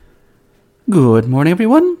Good morning,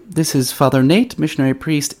 everyone. This is Father Nate, missionary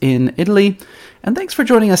priest in Italy, and thanks for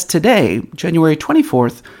joining us today, January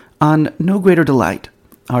 24th, on No Greater Delight,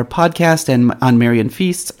 our podcast on Marian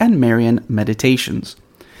feasts and Marian meditations.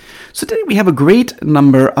 So today we have a great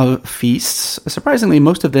number of feasts. Surprisingly,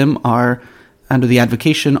 most of them are under the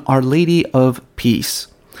advocation Our Lady of Peace.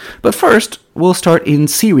 But first, we'll start in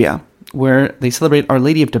Syria, where they celebrate Our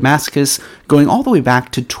Lady of Damascus, going all the way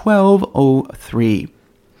back to 1203.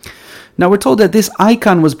 Now, we're told that this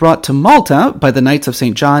icon was brought to Malta by the Knights of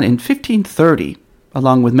St. John in 1530,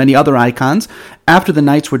 along with many other icons, after the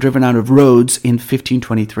Knights were driven out of Rhodes in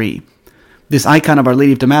 1523. This icon of Our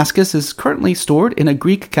Lady of Damascus is currently stored in a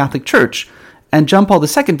Greek Catholic church, and John Paul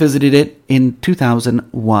II visited it in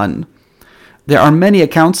 2001. There are many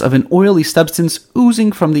accounts of an oily substance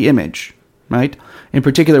oozing from the image, right? In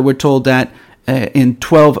particular, we're told that in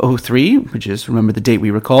 1203, which is, remember the date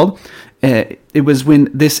we recalled, it was when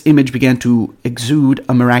this image began to exude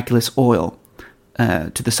a miraculous oil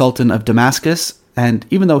to the Sultan of Damascus. And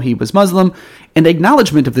even though he was Muslim, in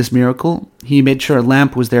acknowledgement of this miracle, he made sure a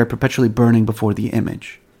lamp was there perpetually burning before the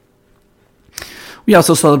image. We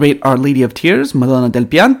also celebrate Our Lady of Tears, Madonna del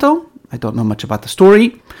Pianto. I don't know much about the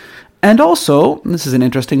story. And also, this is an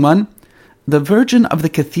interesting one, the Virgin of the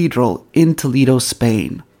Cathedral in Toledo,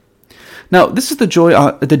 Spain. Now, this is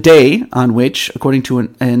the day on which, according to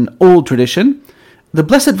an old tradition, the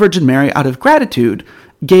Blessed Virgin Mary, out of gratitude,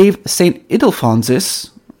 gave Saint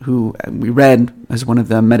Ildefonsus, who we read as one of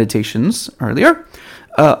the meditations earlier,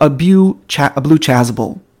 a blue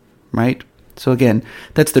chasuble, right? So again,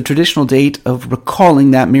 that's the traditional date of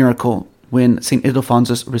recalling that miracle when Saint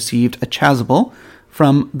Ildefonsus received a chasuble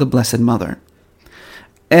from the Blessed Mother.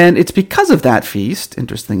 And it's because of that feast,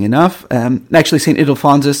 interestingly enough, actually St.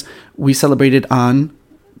 Ildefonsus, we celebrated on,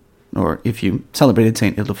 or if you celebrated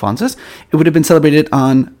St. Ildefonsus, it would have been celebrated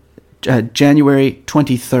on January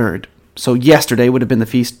 23rd. So yesterday would have been the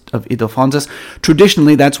feast of Ildefonsus.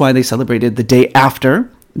 Traditionally, that's why they celebrated the day after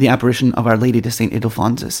the apparition of Our Lady to St.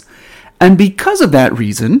 Ildefonsus. And because of that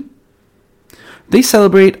reason, they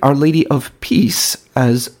celebrate Our Lady of Peace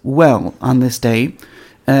as well on this day.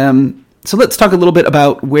 So let's talk a little bit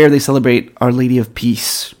about where they celebrate Our Lady of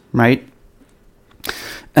Peace, right?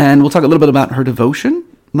 And we'll talk a little bit about her devotion,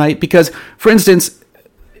 right? Because, for instance,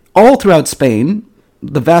 all throughout Spain,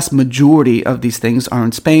 the vast majority of these things are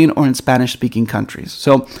in Spain or in Spanish-speaking countries.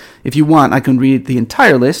 So if you want, I can read the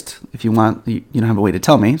entire list. If you want, you don't have a way to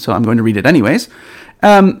tell me, so I'm going to read it anyways.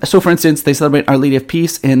 So, for instance, they celebrate Our Lady of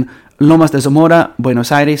Peace in Lomas de Zamora,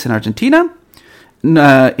 Buenos Aires in Argentina,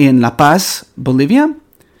 in La Paz, Bolivia.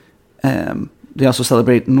 They also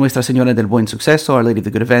celebrate Nuestra Señora del Buen Suceso, Our Lady of the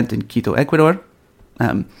Good Event in Quito, Ecuador.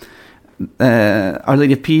 Our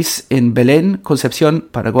Lady of Peace in Belén,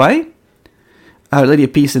 Concepción, Paraguay. Our Lady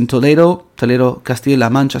of Peace in Toledo, Castilla-La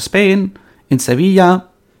Mancha, Spain. In Sevilla.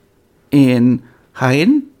 In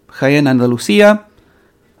Jaén, Andalucía.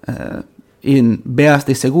 In Beas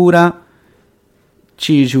de Segura,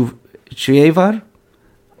 Chillar,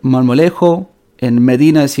 Marmolejo. In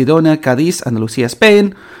Medina Sidonia, Cádiz, Andalucía,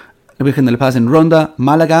 Spain. La Virgen de la Paz in Ronda,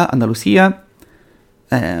 Málaga, Andalucía.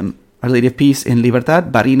 Our Lady of Peace in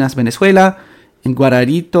Libertad, Barinas, Venezuela. In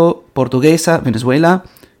Guararito, Portuguesa, Venezuela.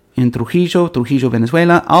 In Trujillo,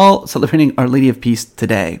 Venezuela. All celebrating Our Lady of Peace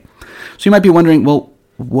today. So you might be wondering, well,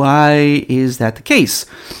 why is that the case?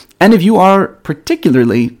 And if you are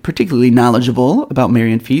particularly knowledgeable about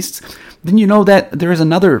Marian feasts, then you know that there is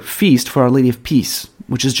another feast for Our Lady of Peace,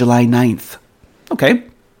 which is July 9th. Okay.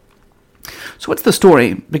 So what's the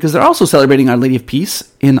story? Because they're also celebrating Our Lady of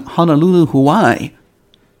Peace in Honolulu, Hawaii.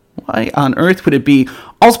 Why on earth would it be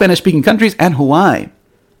all Spanish-speaking countries and Hawaii?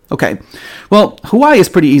 Okay, well, Hawaii is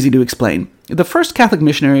pretty easy to explain. The first Catholic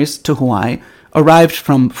missionaries to Hawaii arrived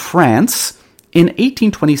from France in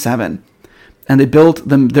 1827, and they built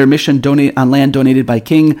their mission on land donated by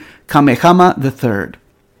King Kamehameha III.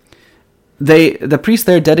 The priests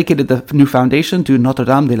there dedicated the new foundation to Notre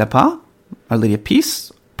Dame de la Paz, Our Lady of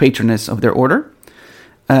Peace, patroness of their order,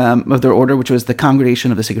 which was the Congregation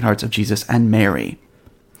of the Sacred Hearts of Jesus and Mary.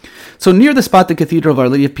 So near the spot, the Cathedral of Our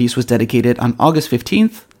Lady of Peace was dedicated on August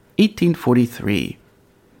 15th, 1843,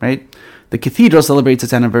 right? The cathedral celebrates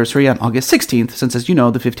its anniversary on August 16th, since, as you know,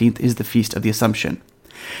 the 15th is the Feast of the Assumption.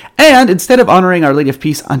 And instead of honoring Our Lady of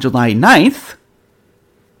Peace on July 9th,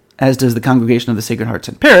 as does the Congregation of the Sacred Hearts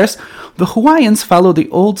in Paris, the Hawaiians follow the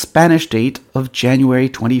old Spanish date of January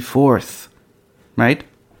 24th, right?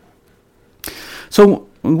 So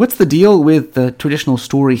what's the deal with the traditional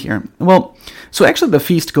story here? Well, so actually the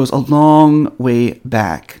feast goes a long way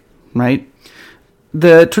back, right?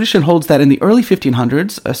 The tradition holds that in the early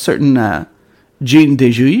 1500s, a certain Jean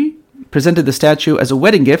de Jouy presented the statue as a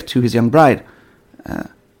wedding gift to his young bride.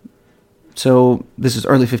 So this is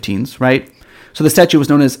early 15s, right? So the statue was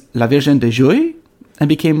known as La Vierge de Jouy and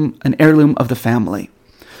became an heirloom of the family.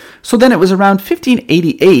 So then it was around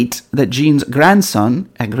 1588 that Jean's grandson,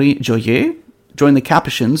 Agri Joyer, joined the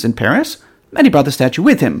Capuchins in Paris, and he brought the statue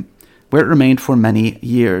with him, where it remained for many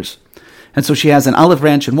years. And so she has an olive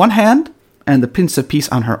branch in one hand and the Prince of Peace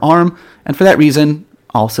on her arm, and for that reason,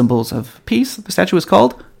 all symbols of peace, the statue is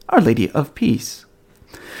called Our Lady of Peace.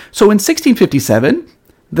 So in 1657,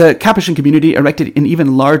 the Capuchin community erected an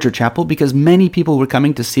even larger chapel because many people were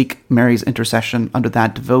coming to seek Mary's intercession under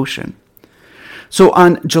that devotion. So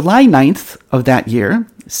on July 9th of that year,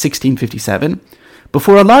 1657,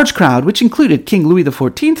 before a large crowd, which included King Louis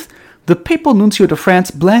XIV, the papal nuncio to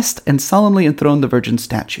France blessed and solemnly enthroned the Virgin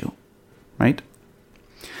statue, right?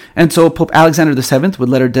 And so Pope Alexander VII would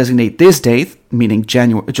later designate this date, meaning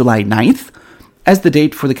July 9th, as the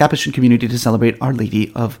date for the Capuchin community to celebrate Our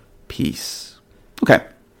Lady of Peace. Okay.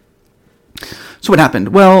 So what happened?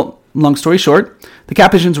 Well, long story short, the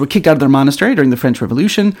Capuchins were kicked out of their monastery during the French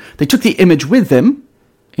Revolution. They took the image with them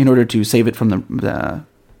in order to save it from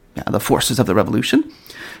the forces of the revolution.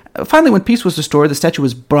 Finally, when peace was restored, the statue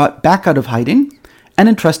was brought back out of hiding and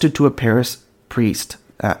entrusted to a Paris priest,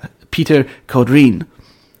 Peter Caudrin.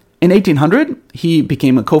 In 1800, he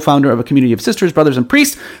became a co-founder of a community of sisters, brothers, and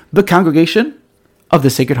priests, the Congregation of the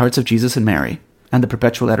Sacred Hearts of Jesus and Mary, and the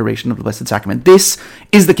Perpetual Adoration of the Blessed Sacrament. This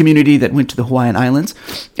is the community that went to the Hawaiian Islands,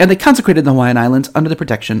 and they consecrated the Hawaiian Islands under the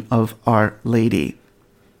protection of Our Lady.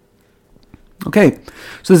 Okay,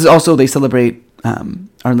 so this is also, they celebrate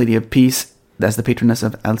Our Lady of Peace as the patroness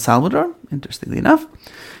of El Salvador, interestingly enough.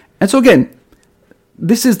 And so again,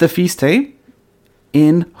 this is the feast day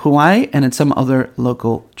in Hawaii and in some other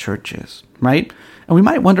local churches, right? And we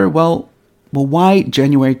might wonder, well, why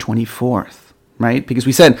January 24th? Right? Because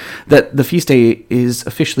we said that the feast day is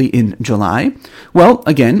officially in July. Well,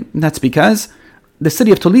 again, that's because the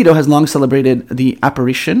city of Toledo has long celebrated the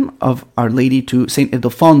apparition of Our Lady to St.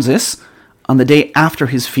 Ildefonsus on the day after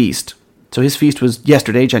his feast. So his feast was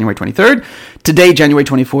yesterday, January 23rd. Today, January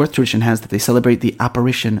 24th, tradition has that they celebrate the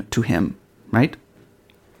apparition to him, right?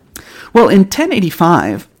 Well, in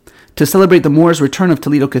 1085, to celebrate the Moors' return of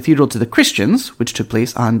Toledo Cathedral to the Christians, which took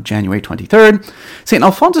place on January 23rd, St.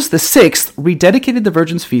 Alphonsus VI rededicated the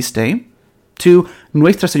Virgin's feast day to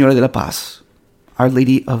Nuestra Señora de la Paz, Our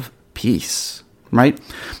Lady of Peace, right?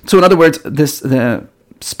 So in other words, the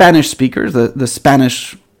Spanish speakers, the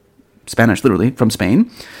Spanish literally, from Spain,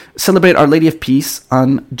 celebrate Our Lady of Peace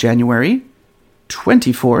on January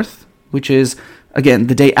 24th, which is, again,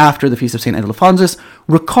 the day after the Feast of St. Ildefonsus,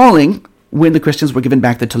 recalling when the Christians were given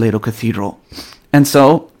back the Toledo Cathedral. And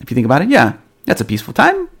so, if you think about it, yeah, that's a peaceful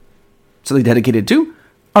time. So they dedicated to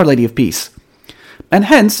Our Lady of Peace. And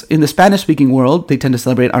hence, in the Spanish-speaking world, they tend to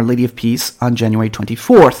celebrate Our Lady of Peace on January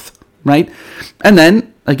 24th, right? And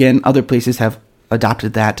then, again, other places have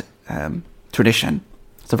adopted that tradition.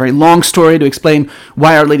 It's a very long story to explain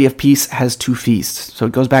why Our Lady of Peace has two feasts. So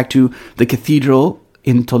it goes back to the cathedral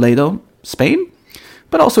in Toledo, Spain,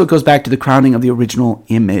 but also it goes back to the crowning of the original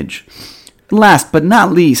image. Last but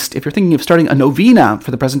not least, if you're thinking of starting a novena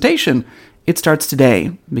for the presentation, it starts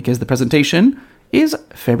today because the presentation is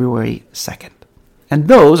February 2nd. And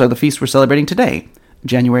those are the feasts we're celebrating today,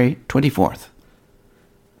 January 24th.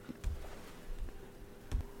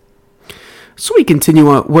 So we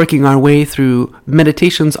continue working our way through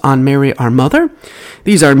Meditations on Mary, our Mother.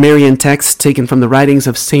 These are Marian texts taken from the writings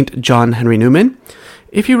of St. John Henry Newman.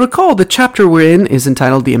 If you recall, the chapter we're in is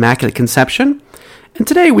entitled The Immaculate Conception. And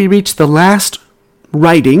today we reach the last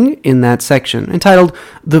writing in that section, entitled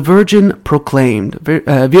The Virgin Proclaimed,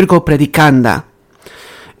 Virgo Predicanda.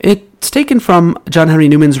 It's taken from John Henry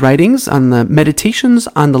Newman's writings on the Meditations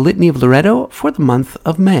on the Litany of Loreto for the month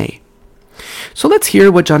of May. So let's hear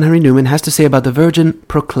what John Henry Newman has to say about the Virgin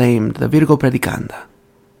Proclaimed, the Virgo Predicanda.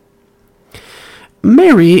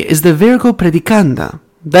 Mary is the Virgo Predicanda,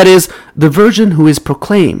 that is, the Virgin who is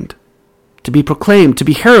proclaimed. To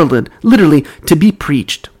be heralded, literally, to be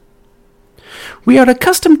preached. We are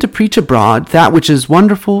accustomed to preach abroad that which is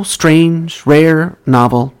wonderful, strange, rare,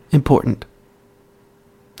 novel, important.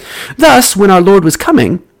 Thus, when our Lord was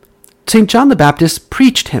coming, St. John the Baptist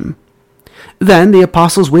preached him. Then the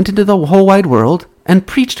apostles went into the whole wide world and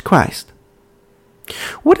preached Christ.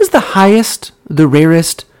 What is the highest, the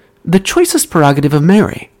rarest, the choicest prerogative of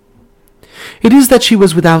Mary? It is that she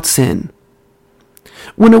was without sin.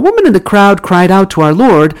 When a woman in the crowd cried out to our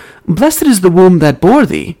Lord, "Blessed is the womb that bore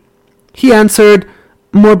thee," he answered,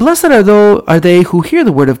 "More blessed are they who hear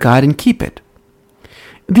the word of God and keep it."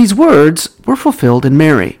 These words were fulfilled in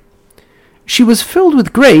Mary. she was filled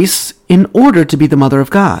with grace in order to be the mother of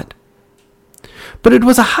God. But it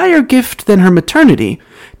was a higher gift than her maternity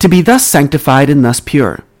to be thus sanctified and thus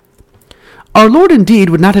pure. Our Lord indeed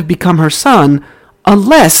would not have become her son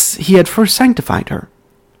unless he had first sanctified her.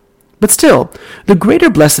 But still, the greater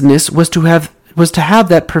blessedness was to have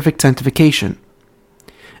that perfect sanctification.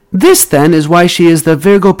 This, then, is why she is the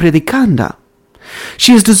Virgo Predicanda.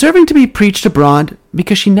 She is deserving to be preached abroad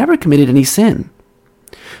because she never committed any sin.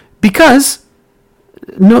 Because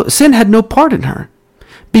sin had no part in her.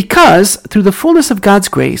 Because, through the fullness of God's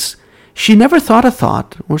grace, she never thought a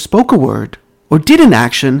thought, or spoke a word, or did an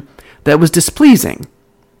action that was displeasing,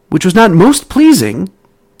 which was not most pleasing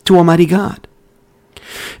to Almighty God.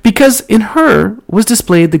 Because in her was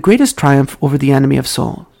displayed the greatest triumph over the enemy of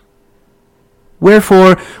souls.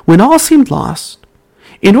 Wherefore, when all seemed lost,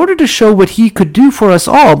 in order to show what he could do for us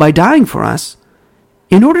all by dying for us,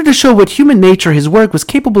 in order to show what human nature his work was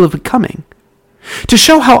capable of becoming, to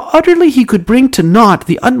show how utterly he could bring to naught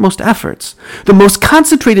the utmost efforts, the most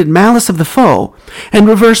concentrated malice of the foe, and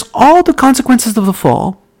reverse all the consequences of the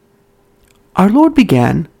fall, our Lord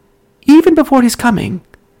began, even before his coming,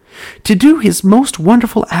 to do his most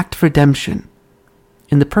wonderful act of redemption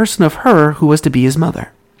in the person of her who was to be his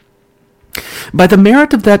mother. By the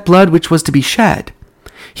merit of that blood which was to be shed,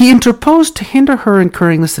 he interposed to hinder her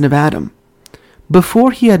incurring the sin of Adam,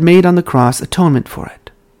 before he had made on the cross atonement for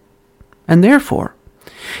it. And therefore,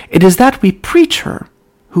 it is that we preach her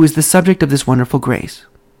who is the subject of this wonderful grace.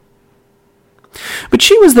 But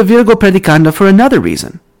she was the Virgo Predicanda for another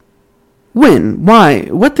reason. When, why,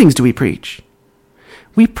 what things do we preach?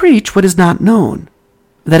 We preach what is not known,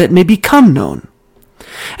 that it may become known.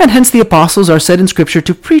 And hence the apostles are said in Scripture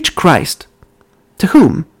to preach Christ. To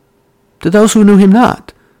whom? To those who knew him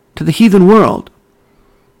not, to the heathen world.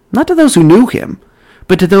 Not to those who knew him,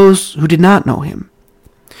 but to those who did not know him.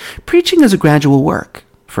 Preaching is a gradual work,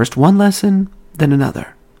 first one lesson, then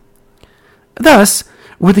another. Thus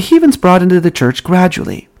were the heathens brought into the church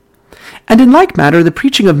gradually. And in like manner the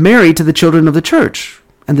preaching of Mary to the children of the church,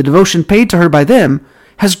 and the devotion paid to her by them,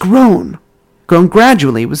 has grown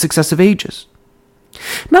gradually with successive ages.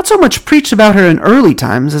 Not so much preached about her in early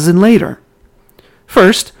times as in later.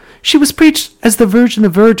 First, she was preached as the Virgin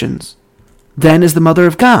of Virgins, then as the Mother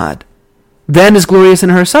of God, then as glorious in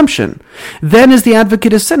her Assumption, then as the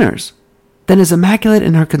Advocate of sinners, then as immaculate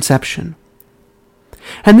in her conception.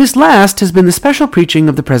 And this last has been the special preaching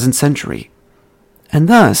of the present century. And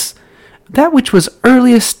thus, that which was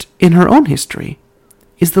earliest in her own history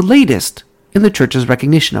is the latest in the Church's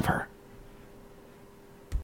recognition of her.